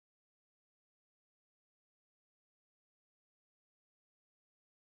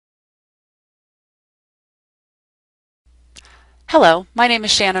Hello, my name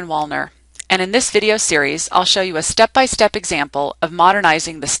is Shannon Wallner, and in this video series I'll show you a step-by-step example of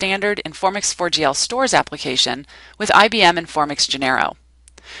modernizing the standard Informix 4GL stores application with IBM Informix Genero.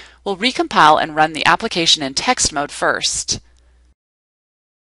 We'll recompile and run the application in text mode first.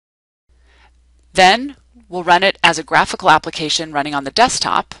 Then we'll run it as a graphical application running on the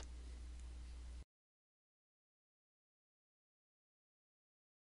desktop.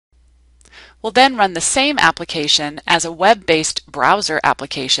 We'll then run the same application as a web-based browser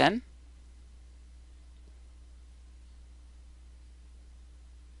application.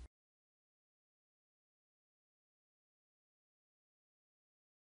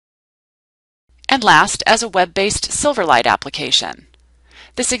 And last, as a web-based Silverlight application.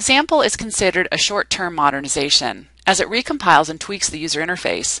 This example is considered a short-term modernization, as it recompiles and tweaks the user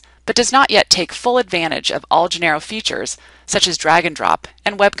interface, but does not yet take full advantage of all Genero features, such as drag and drop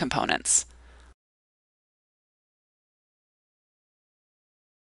and web components.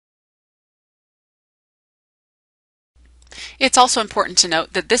 It's also important to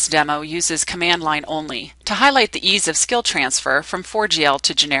note that this demo uses command line only to highlight the ease of skill transfer from 4GL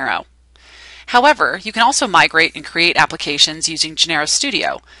to Genero. However, you can also migrate and create applications using Genero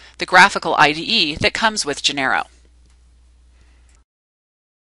Studio, the graphical IDE that comes with Genero.